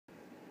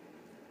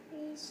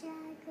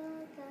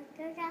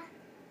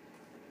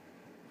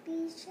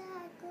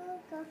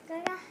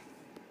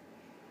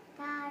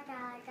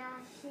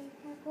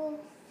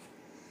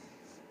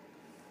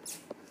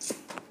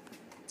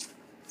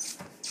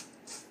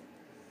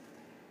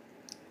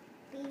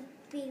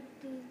Beep beep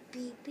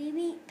beep beep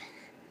beep.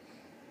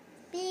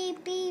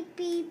 Beep beep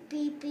beep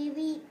beep beep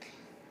beep.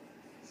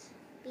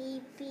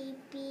 Beep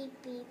beep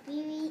beep beep beep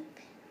beep.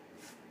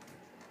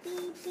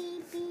 Beep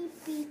beep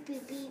beep beep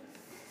beep beep.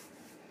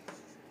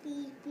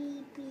 Beep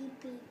beep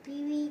beep beep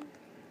beep beep.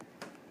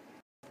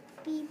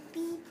 Beep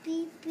beep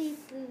beep beep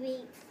beep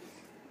beep.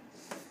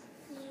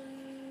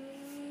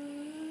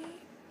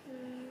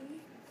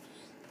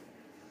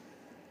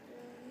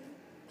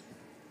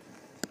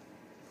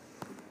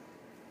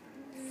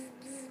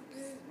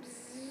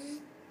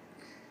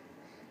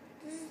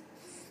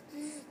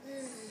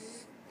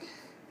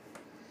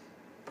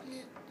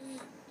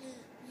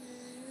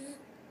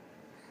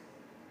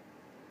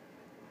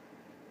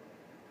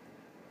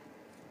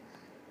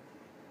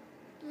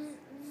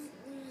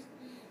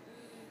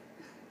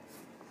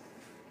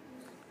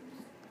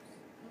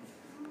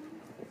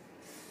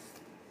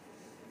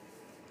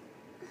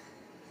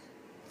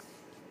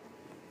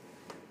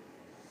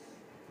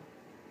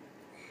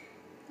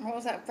 What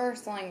was that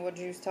first language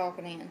you was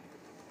talking in?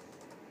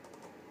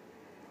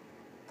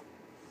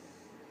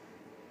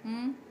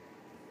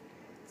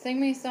 Sing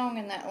me a song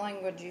in that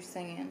language you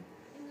sing in.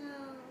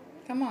 No.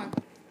 Come on.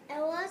 It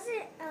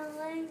wasn't a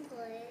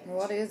language.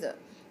 What is it?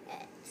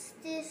 It's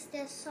just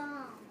a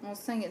song. Well,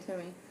 sing it to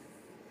me.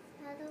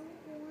 I don't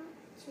want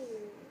to.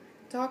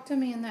 Talk to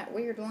me in that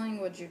weird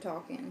language you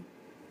talk in.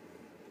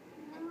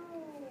 No.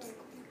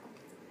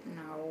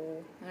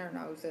 No. Hunter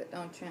knows it,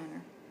 don't you,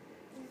 Hunter?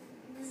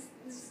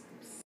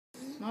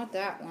 Not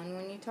that one.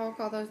 When you talk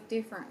all those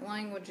different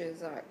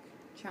languages like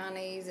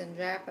Chinese and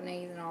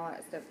Japanese and all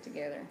that stuff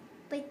together.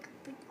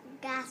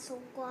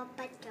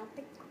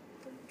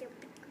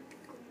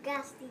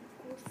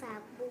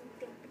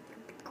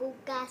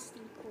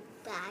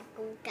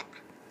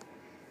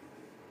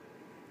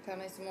 Tell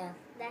me some more.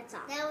 That's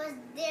all. That was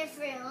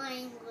different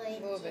language.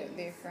 A little bit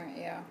different,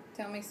 yeah.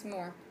 Tell me some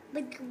more.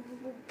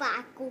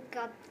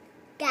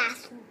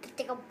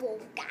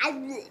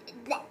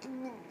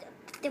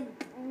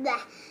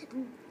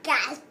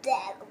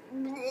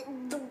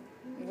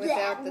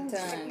 Without the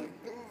tongue.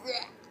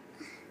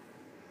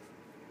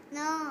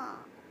 No,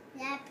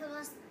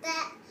 that's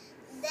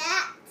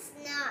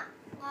not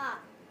what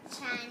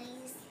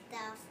Chinese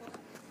stuff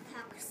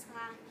talks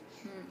like.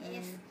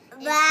 If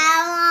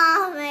that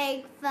won't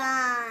make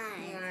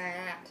fun.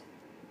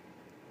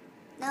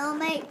 They'll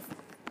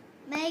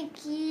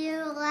make you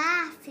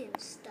laugh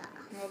and stuff.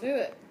 We'll do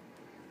it.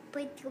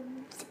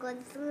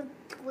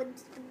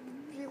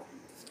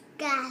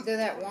 Do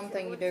that one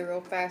thing you do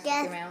real fast with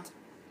your mouth.